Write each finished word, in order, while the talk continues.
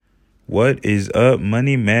What is up,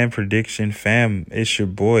 Money Man Prediction fam? It's your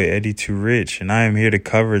boy, Eddie Too Rich, and I am here to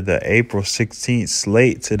cover the April 16th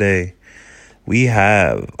slate today. We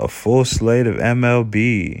have a full slate of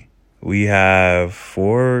MLB. We have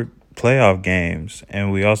 4 playoff games,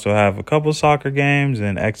 and we also have a couple soccer games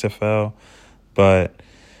and XFL. But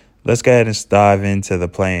let's go ahead and dive into the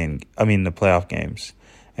playoff games.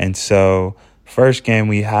 And so, first game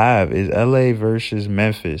we have is LA versus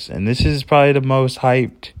Memphis, and this is probably the most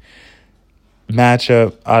hyped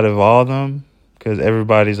matchup out of all of them because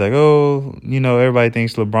everybody's like, everybody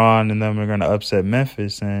thinks LeBron and them are going to upset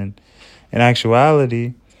Memphis. And in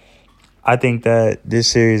actuality, I think that this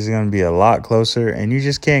series is going to be a lot closer, and you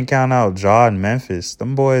just can't count out Ja and Memphis.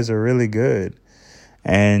 Them boys are really good,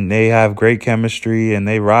 and they have great chemistry, and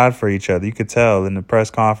they ride for each other. You could tell in the press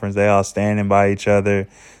conference, they all standing by each other.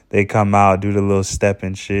 They come out, do the little step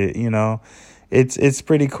and shit, It's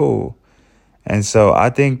pretty cool. And so I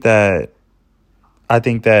think that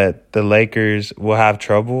the Lakers will have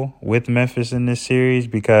trouble with Memphis in this series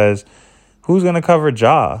because who's going to cover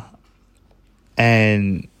Ja?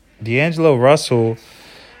 And D'Angelo Russell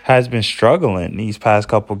has been struggling these past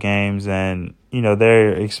couple games, and,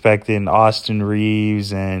 they're expecting Austin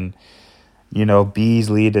Reeves and,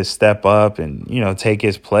 Beasley to step up and, take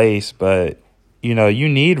his place. But, you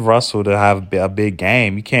need Russell to have a big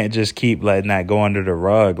game. You can't just keep letting that go under the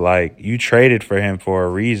rug. Like, you traded for him for a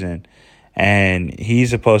reason. And he's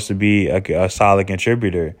supposed to be a solid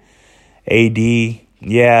contributor. AD,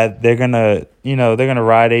 yeah, they're gonna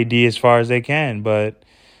ride AD as far as they can, but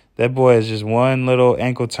that boy is just one little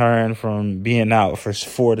ankle turn from being out for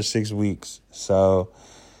 4 to 6 weeks. So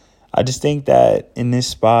I just think that in this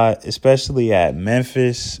spot, especially at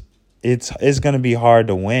Memphis, it's gonna be hard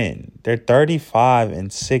to win. They're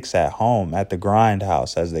 35-6 at home at the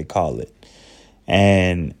Grindhouse, as they call it,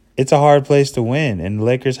 and it's a hard place to win, and the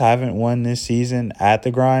Lakers haven't won this season at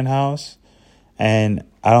the Grindhouse, and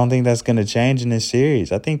I don't think that's going to change in this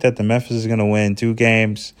series. I think that the Memphis is going to win 2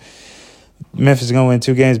 games. Memphis is going to win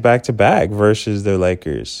 2 games back-to-back versus the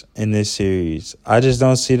Lakers in this series. I just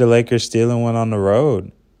don't see the Lakers stealing one on the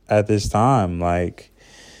road at this time. Like,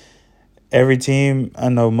 every team, I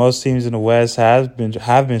know most teams in the West have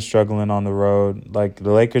been struggling on the road. Like,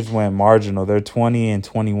 the Lakers went marginal. They're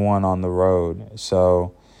 20-21 on the road,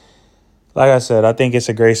 so like I said, I think it's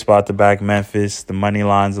a great spot to back Memphis. The money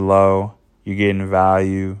line's low. You're getting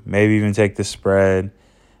value. Maybe even take the spread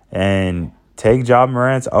and take Ja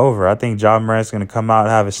Morant's over. I think Ja Morant's going to come out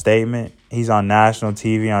and have a statement. He's on national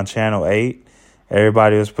TV on Channel 8.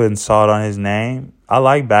 Everybody was putting salt on his name. I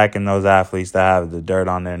like backing those athletes that have the dirt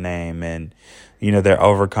on their name and, they're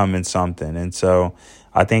overcoming something. And so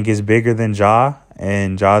I think it's bigger than Ja,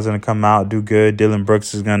 and Ja's going to come out, do good. Dylan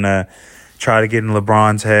Brooks is going to try to get in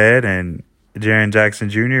LeBron's head, and Jaren Jackson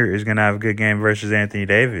Jr. is going to have a good game versus Anthony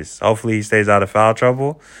Davis. Hopefully he stays out of foul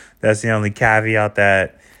trouble. That's the only caveat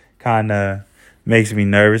that kind of makes me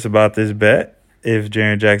nervous about this bet, if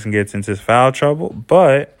Jaren Jackson gets into foul trouble.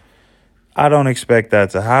 But I don't expect that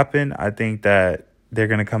to happen. I think that they're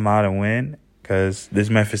going to come out and win because this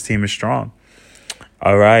Memphis team is strong.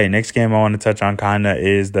 All right, next game I want to touch on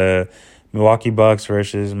is the Milwaukee Bucks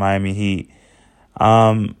versus Miami Heat.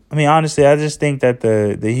 Honestly, I just think that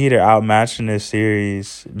the Heat are outmatched in this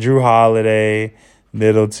series. Drew Holiday,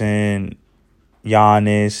 Middleton,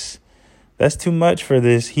 Giannis. That's too much for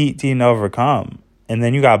this Heat team to overcome. And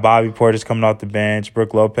then you got Bobby Portis coming off the bench.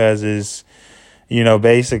 Brook Lopez is,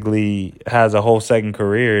 basically has a whole second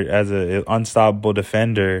career as an unstoppable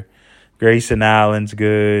defender. Grayson Allen's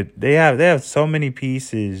good. They have so many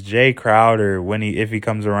pieces. Jay Crowder, if he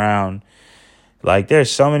comes around. Like,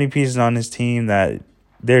 there's so many pieces on this team that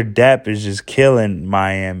their depth is just killing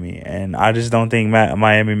Miami. And I just don't think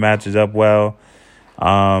Miami matches up well.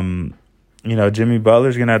 Jimmy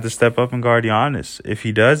Butler's going to have to step up and guard Giannis. If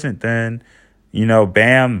he doesn't, then,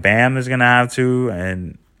 Bam is going to have to.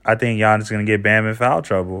 And I think Giannis is going to get Bam in foul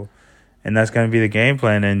trouble. And that's going to be the game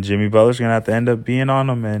plan. And Jimmy Butler's going to have to end up being on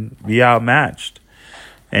him and be outmatched.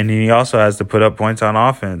 And he also has to put up points on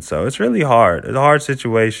offense. So it's really hard. It's a hard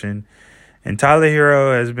situation. And Tyler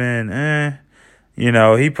Hero has been,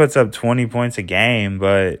 he puts up 20 points a game,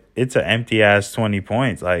 but it's an empty-ass 20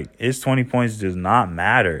 points. Like, his 20 points does not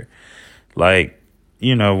matter. Like,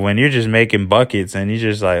 when you're just making buckets and you're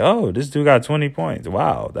just like, oh, this dude got 20 points.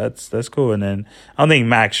 Wow, that's cool. And then I don't think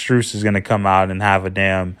Max Strus is going to come out and have a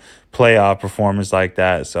damn playoff performance like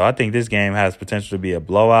that. So I think this game has potential to be a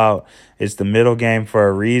blowout. It's the middle game for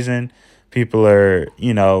a reason. People are,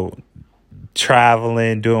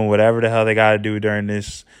 traveling, doing whatever the hell they got to do during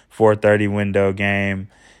this 4:30 window game.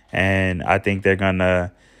 And I think they're going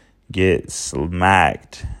to get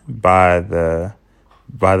smacked by the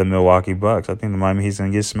Milwaukee Bucks. I think the Miami Heat's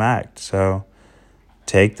going to get smacked. So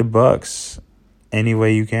take the Bucks any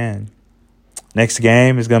way you can. Next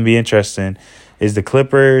game is going to be interesting. Is the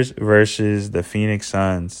Clippers versus the Phoenix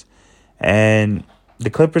Suns. And the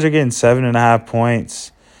Clippers are getting 7.5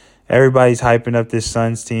 points. Everybody's hyping up this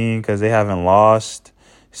Suns team because they haven't lost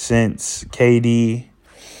since KD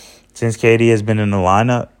has been in the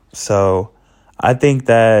lineup. So I think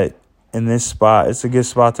that in this spot, it's a good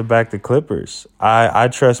spot to back the Clippers. I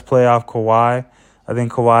trust playoff Kawhi. I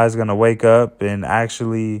think Kawhi is going to wake up and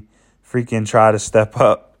actually freaking try to step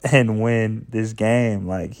up and win this game.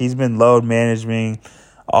 Like, he's been load managing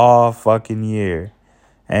all fucking year.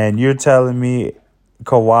 And you're telling me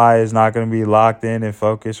Kawhi is not going to be locked in and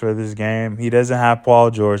focused for this game? He doesn't have Paul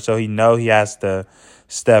George, so he has to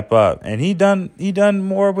step up. And he done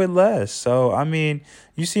more with less. So, I mean,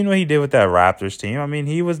 you seen what he did with that Raptors team. I mean,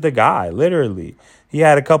 he was the guy, literally. He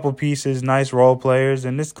had a couple pieces, nice role players,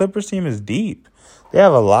 and this Clippers team is deep. They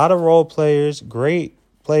have a lot of role players, great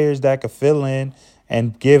players that could fill in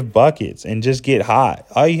and give buckets and just get hot.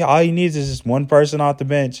 All he needs is just one person off the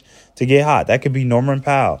bench to get hot. That could be Norman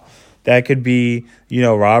Powell. That could be,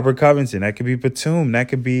 Robert Covington. That could be Batum. That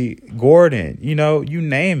could be Gordon. You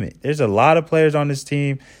name it. There's a lot of players on this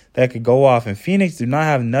team that could go off. And Phoenix do not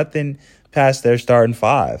have nothing past their starting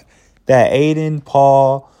five. That Aiden,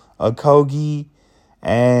 Paul, Okogie,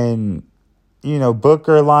 and,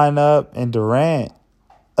 Booker lineup and Durant.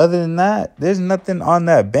 Other than that, there's nothing on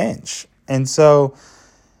that bench. And so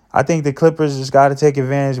I think the Clippers just got to take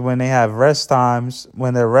advantage when they have rest times,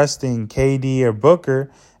 when they're resting KD or Booker,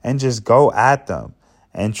 and just go at them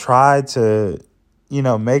and try to,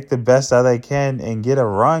 make the best that they can and get a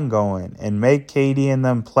run going and make KD and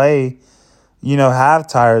them play, have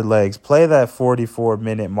tired legs, play that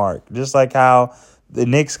 44-minute mark, just like how the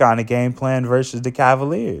Knicks got a game plan versus the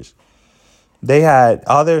Cavaliers. They had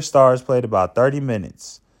all their stars played about 30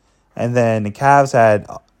 minutes, and then the Cavs had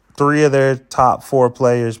 3 of their top 4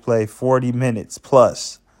 players play 40 minutes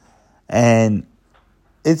plus. And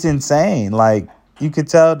it's insane. Like, you could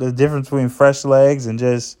tell the difference between fresh legs and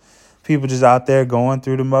just people just out there going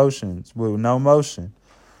through the motions with no motion.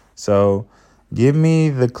 So give me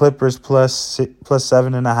the Clippers plus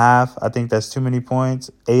 7.5. I think that's too many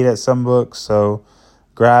points. 8 at some books. So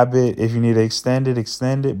grab it. If you need to extend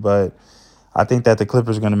it. But I think that the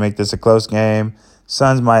Clippers are going to make this a close game.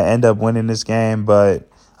 Suns might end up winning this game, but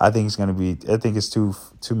I think it's too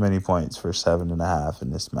many points for 7.5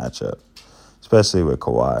 in this matchup, especially with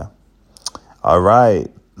Kawhi. All right,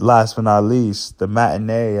 last but not least, the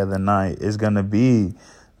matinee of the night is going to be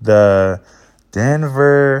the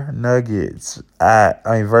Denver Nuggets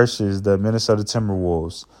versus the Minnesota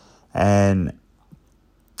Timberwolves. And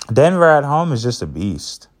Denver at home is just a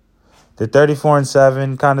beast. They're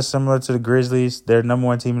 34-7, kind of similar to the Grizzlies. They're number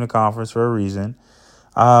 1 team in the conference for a reason.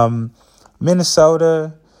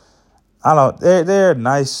 Minnesota, they're a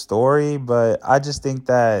nice story, but I think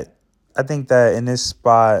that in this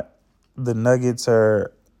spot, the Nuggets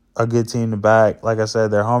are a good team to back. Like I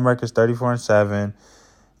said, their home record is 34-7.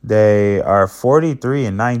 They are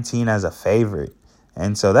 43-19 as a favorite.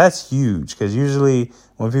 And so that's huge because usually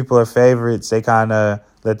when people are favorites, they kind of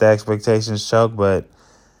let the expectations choke. But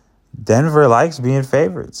Denver likes being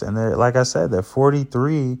favorites. And they're, like I said, they're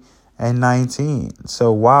 43-19.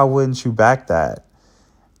 So why wouldn't you back that?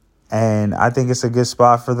 And I think it's a good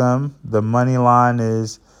spot for them. The money line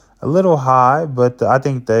is a little high, but I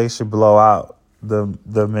think they should blow out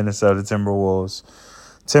the Minnesota Timberwolves.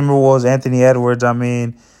 Anthony Edwards,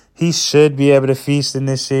 he should be able to feast in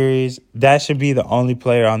this series. That should be the only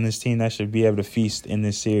player on this team that should be able to feast in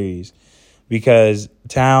this series because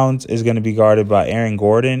Towns is going to be guarded by Aaron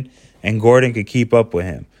Gordon, and Gordon could keep up with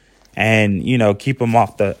him and, keep him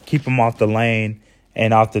off the lane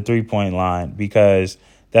and off the three-point line because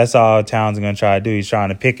that's all Towns is going to try to do. He's trying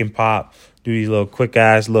to pick and pop, do these little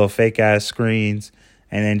quick-ass, little fake-ass screens,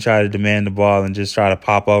 and then try to demand the ball and just try to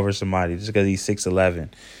pop over somebody just because he's 6'11".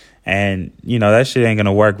 And, that shit ain't going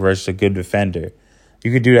to work versus a good defender.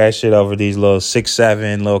 You could do that shit over these little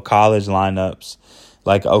 6'7", little college lineups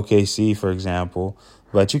like OKC, for example.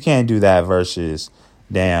 But you can't do that versus,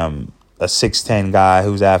 a 6'10" guy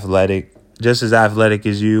who's athletic, just as athletic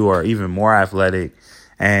as you or even more athletic,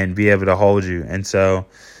 and be able to hold you. And so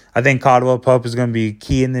I think Caldwell Pope is going to be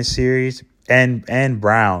key in this series and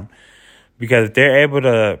Brown because if they're able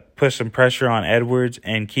to put some pressure on Edwards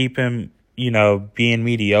and keep him, being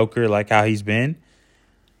mediocre like how he's been,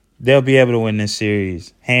 they'll be able to win this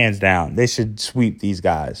series hands down. They should sweep these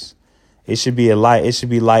guys. It should be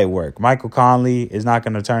light work. Michael Conley is not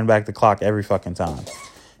going to turn back the clock every fucking time.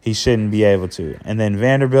 he shouldn't be able to. And then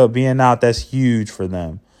Vanderbilt being out, that's huge for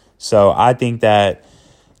them. So I think that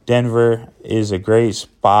Denver is a great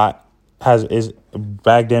spot. Is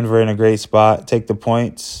back Denver in a great spot. Take the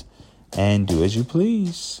points and do as you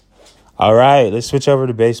please. All right, let's switch over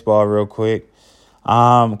to baseball real quick.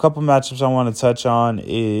 A couple matchups I want to touch on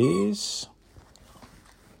is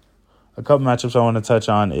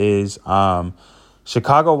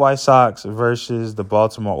Chicago White Sox versus the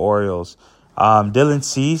Baltimore Orioles. Dylan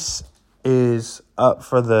Cease is up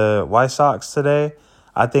for the White Sox today.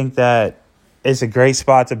 I think that it's a great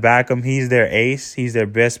spot to back him. He's their ace. He's their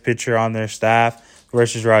best pitcher on their staff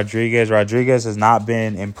versus Rodriguez. Rodriguez has not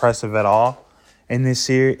been impressive at all in this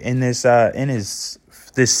season.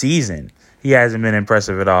 He hasn't been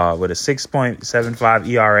impressive at all with a 6.75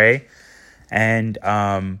 ERA. And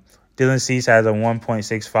Dylan Cease has a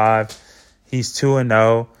 1.65. He's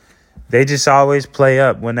 2-0. They just always play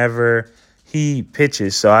up whenever he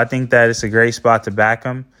pitches. So I think that it's a great spot to back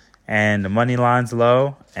him. And the money line's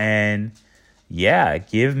low. And, yeah,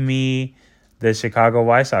 give me the Chicago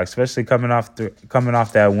White Sox, especially coming off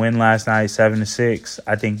that win last night, 7-6.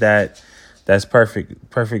 I think that's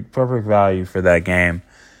perfect value for that game.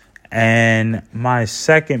 And my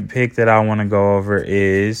second pick that I want to go over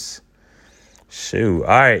is all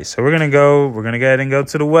right, so we're gonna go ahead and go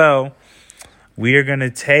to the well. We are gonna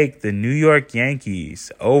take the New York Yankees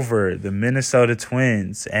over the Minnesota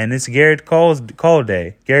Twins, and it's Garrett Cole's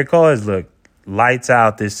day. Garrett Cole has looked lights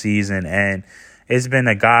out this season, and it's been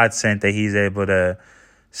a godsend that he's able to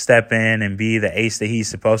step in and be the ace that he's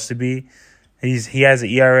supposed to be. He has an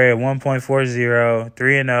ERA of 1.40,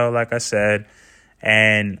 3-0, like I said,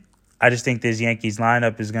 and I just think this Yankees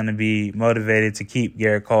lineup is going to be motivated to keep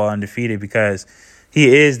Garrett Cole undefeated because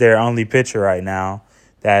he is their only pitcher right now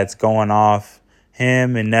that's going off.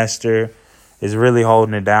 Him and Nestor is really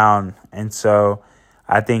holding it down. And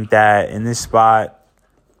I think that in this spot,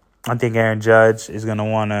 I think Aaron Judge is going to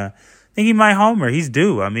want to – I think he might homer. He's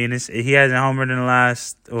due. I mean, he hasn't homered in the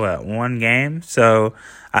last, one game. So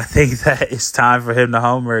I think that it's time for him to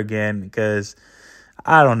homer again because –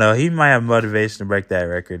 I don't know. He might have motivation to break that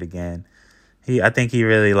record again. I think he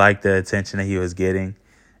really liked the attention that he was getting.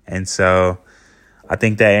 And so I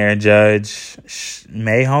think that Aaron Judge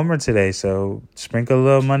may homer today. So sprinkle a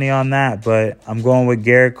little money on that. But I'm going with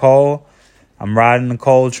Garrett Cole. I'm riding the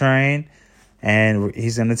Cole train. And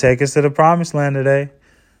he's going to take us to the promised land today.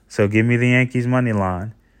 So give me the Yankees money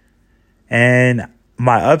line. And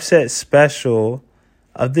my upset special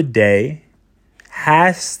of the day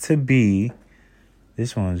has to be...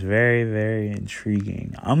 This one's very, very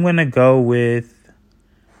intriguing. I'm going to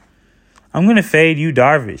fade Yu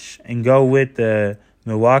Darvish and go with the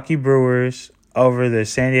Milwaukee Brewers over the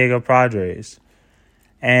San Diego Padres.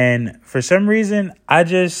 And for some reason,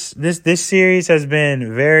 this series has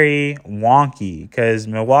been very wonky because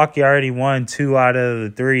Milwaukee already won 2 out of the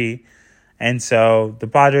 3. And so the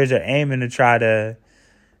Padres are aiming to try to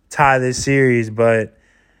tie this series. But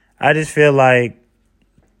I just feel like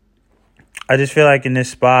in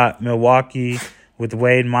this spot, Milwaukee with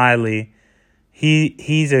Wade Miley,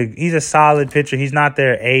 he's a solid pitcher. He's not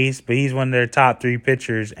their ace, but he's one of their top 3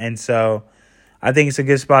 pitchers. And so I think it's a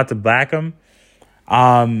good spot to back him.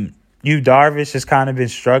 Yu Darvish has kind of been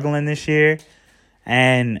struggling this year.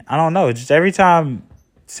 And I don't know, just every time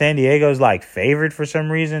San Diego's favored for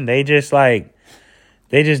some reason, they just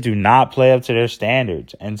do not play up to their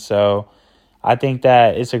standards. And so I think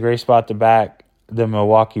that it's a great spot to back the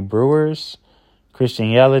Milwaukee Brewers. Christian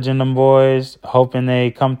Yelich and them boys, hoping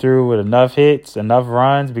they come through with enough hits, enough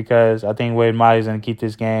runs, because I think Wade Miley's going to keep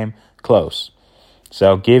this game close.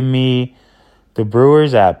 So give me the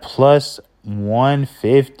Brewers at plus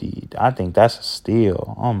 150. I think that's a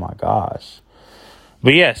steal. Oh, my gosh.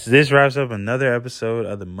 But, yes, this wraps up another episode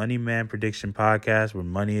of the Money Man Prediction Podcast, where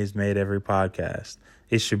money is made every podcast.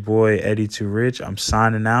 It's your boy, Eddie Too Rich. I'm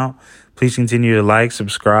signing out. Please continue to like,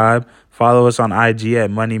 subscribe, follow us on IG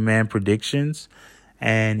at Money Man Predictions.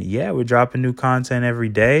 And, yeah, we're dropping new content every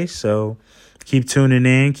day. So keep tuning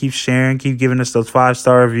in, keep sharing, keep giving us those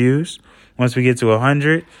 5-star reviews. Once we get to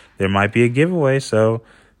 100, there might be a giveaway. So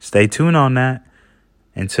stay tuned on that.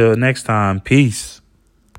 Until next time, peace.